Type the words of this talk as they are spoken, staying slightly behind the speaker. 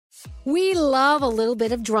We love a little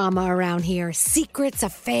bit of drama around here. Secrets,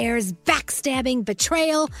 affairs, backstabbing,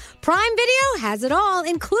 betrayal. Prime Video has it all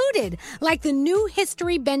included, like the new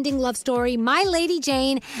history-bending love story, My Lady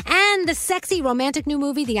Jane, and the sexy romantic new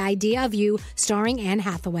movie, The Idea of You, starring Anne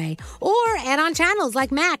Hathaway. Or add-on channels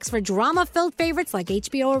like Max for drama-filled favorites like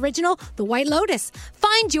HBO original, The White Lotus.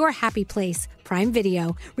 Find your happy place. Prime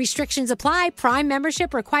Video. Restrictions apply. Prime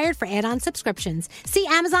membership required for add-on subscriptions. See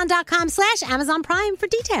Amazon.com/Amazon Prime for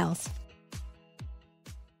details.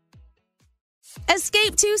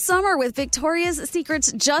 Escape to summer with Victoria's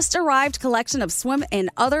Secret's just arrived collection of swim and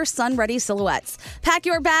other sun-ready silhouettes. Pack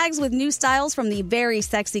your bags with new styles from the Very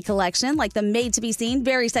Sexy collection, like the made-to-be-seen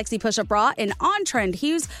Very Sexy push-up bra in on-trend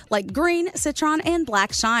hues like green, citron, and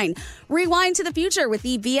black shine. Rewind to the future with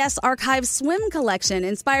the VS Archive swim collection,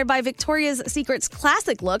 inspired by Victoria's Secret's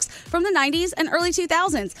classic looks from the 90s and early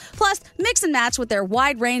 2000s. Plus, mix and match with their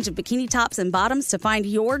wide range of bikini tops and bottoms to find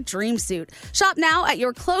your dream suit. Shop now at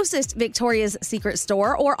your closest Victoria's Secret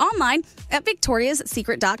store or online at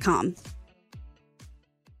victoriassecret.com.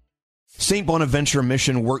 St. Bonaventure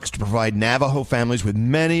Mission works to provide Navajo families with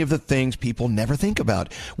many of the things people never think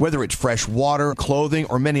about. Whether it's fresh water, clothing,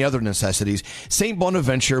 or many other necessities, St.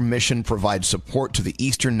 Bonaventure Mission provides support to the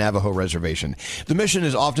Eastern Navajo Reservation. The mission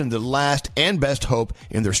is often the last and best hope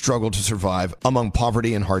in their struggle to survive among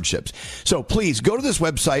poverty and hardships. So please go to this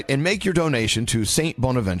website and make your donation to St.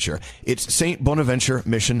 Bonaventure. It's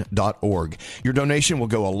stbonaventuremission.org. Your donation will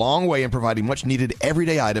go a long way in providing much needed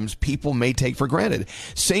everyday items people may take for granted.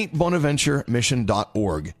 St. Bonaventuremission.org.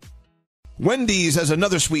 Wendy's has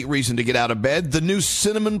another sweet reason to get out of bed, the new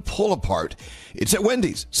Cinnamon Pull-Apart. It's at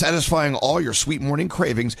Wendy's, satisfying all your sweet morning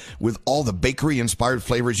cravings with all the bakery-inspired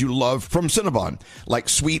flavors you love from Cinnabon, like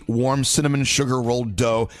sweet, warm cinnamon sugar rolled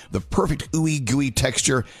dough, the perfect ooey gooey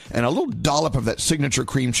texture, and a little dollop of that signature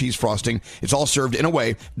cream cheese frosting. It's all served in a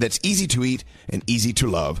way that's easy to eat and easy to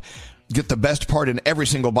love. Get the best part in every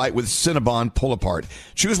single bite with Cinnabon Pull-Apart.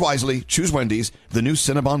 Choose wisely. Choose Wendy's. The new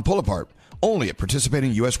Cinnabon Pull-Apart. Only at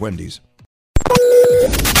participating U.S. Wendy's.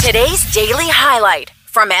 Today's daily highlight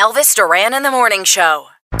from Elvis Duran and the Morning Show.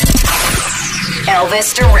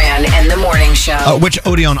 Elvis Duran and the Morning Show. Which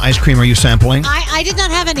Odeon ice cream are you sampling? I did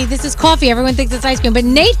not have any. This is coffee. Everyone thinks it's ice cream, but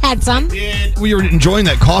Nate had some. We were enjoying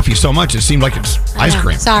that coffee so much, it seemed like it's ice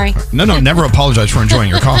cream. Sorry. No, never apologize for enjoying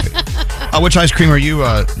your coffee. Which ice cream are you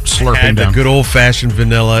slurping down? The good old-fashioned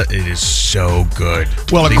vanilla. It is so good.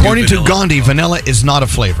 Well, according to Gandhi, vanilla is not a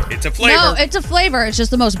flavor. It's a flavor. No, it's a flavor. It's just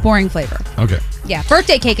the most boring flavor. Okay. Yeah,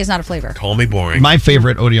 birthday cake is not a flavor. Call me boring. My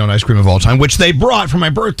favorite Odeon ice cream of all time, which they brought for my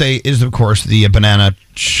birthday, is, of course, the banana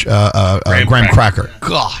graham cracker.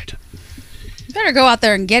 God. You better go out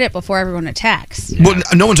there and get it before everyone attacks. Well,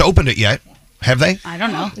 no one's opened it yet. Have they? I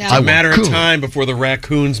don't know. It's a matter of time before the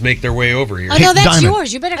raccoons make their way over here. Oh, no, that's Diamond.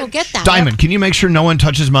 yours. You better go get that. Diamond, can you make sure no one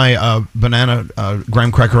touches my banana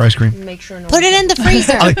graham cracker ice cream? Make sure Put it in the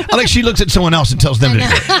freezer. I like she looks at someone else and tells them to do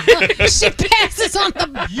it. She passes on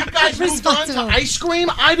the You guys moved on to ice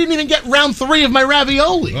cream? I didn't even get round 3 of my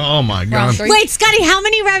ravioli. Oh, my God. Wait, Scotty, how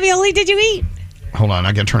many ravioli did you eat? Hold on,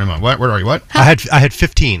 I got to turn him on. Where are you? What? I had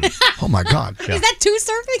 15. Oh, my God. Is that 2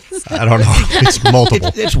 servings? I don't know. It's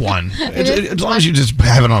multiple. It's one. As long as you just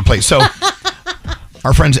have it on a plate. So,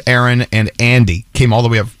 our friends Aaron and Andy came all the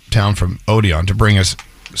way uptown from Odeon to bring us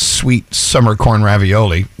sweet summer corn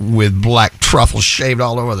ravioli with black truffle shaved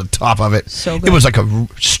all over the top of it. So good. It was like a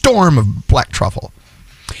storm of black truffle.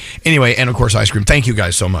 Anyway, and of course, ice cream. Thank you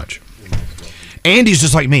guys so much. Andy's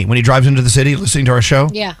just like me. When he drives into the city listening to our show,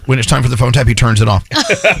 when it's time for the phone tap, he turns it off.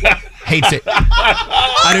 Hates it.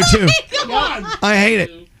 I do too. Come on. I hate it.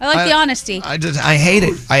 I like the honesty. I hate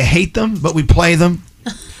it. I hate them, but we play them.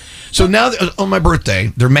 So now on my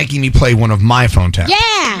birthday, they're making me play one of my phone taps.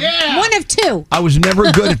 Yeah. 1 of 2. I was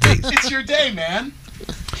never good at these. It's your day, man.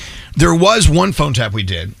 There was one phone tap we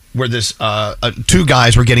did where this 2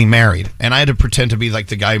 guys were getting married, and I had to pretend to be like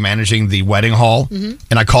the guy managing the wedding hall, and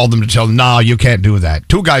I called them to tell them, no, you can't do that.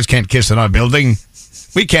 2 guys can't kiss in our building.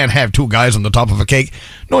 We can't have 2 guys on the top of a cake,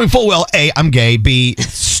 knowing full well, A, I'm gay, B, it's a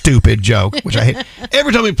stupid joke, which I hate.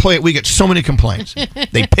 Every time we play it, we get so many complaints.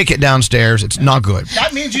 They pick it downstairs. It's not good.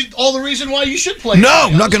 That means all the reason why you should play it. No,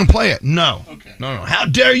 I'm not going to play it. No. Okay. No. How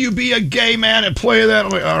dare you be a gay man and play that?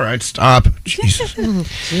 I'm like, all right, stop. Jesus.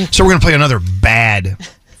 So we're going to play another bad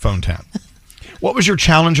phone tap. What was your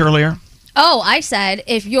challenge earlier? Oh, I said,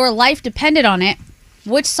 if your life depended on it,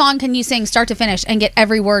 which song can you sing start to finish and get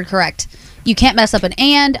every word correct? You can't mess up an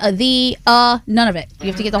and, a the, none of it. You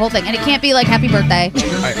have to get the whole thing. And it can't be like happy birthday.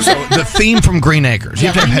 All right, so the theme from Green Acres. You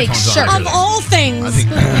have to have Make headphones sure. on. Of all things. I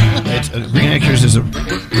think Green Acres is a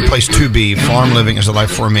place to be. Farm living is a life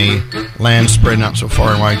for me. Land spreading out so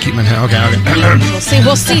far and wide. Keep my head. Okay.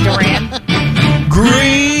 We'll see, Duran.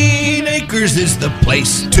 Green Acres is the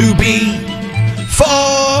place to be.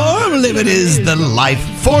 Farm living is the life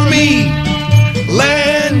for me.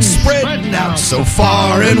 Land spreading out so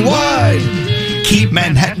far and wide. Keep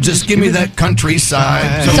Manhattan, just give me that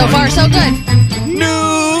countryside. So far, so good.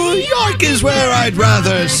 New York is where I'd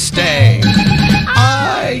rather stay.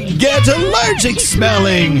 I get allergic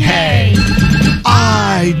smelling hay.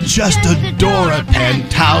 I just adore a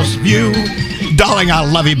penthouse view. Darling, I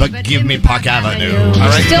love you, but give me Park Avenue. All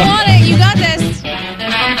right? Still on it. You got this.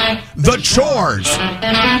 The chores.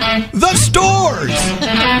 The stores.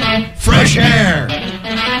 Fresh air.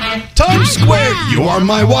 Times Square, you are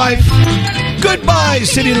my wife. Goodbye,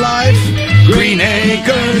 city life. Green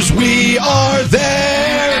Acres, we are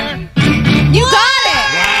there. You got it.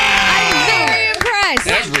 I'm very impressed.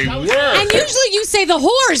 Every word. And usually you say the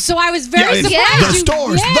whores, so I was very surprised. The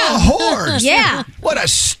stores, the whores. Yeah. What a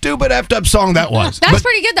stupid effed up song that was. That's But-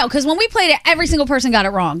 pretty good, though, because when we played it, every single person got it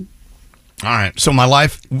wrong. All right, so my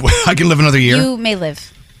life, I can live another year. You may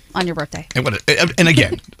live on your birthday. And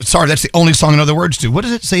again, sorry, that's the only song in other words to. What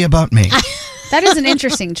does it say about me? That is an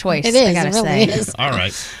interesting choice, It is. I gotta It really say. is. All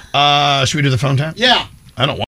right. Should we do the phone tap? Yeah. I don't want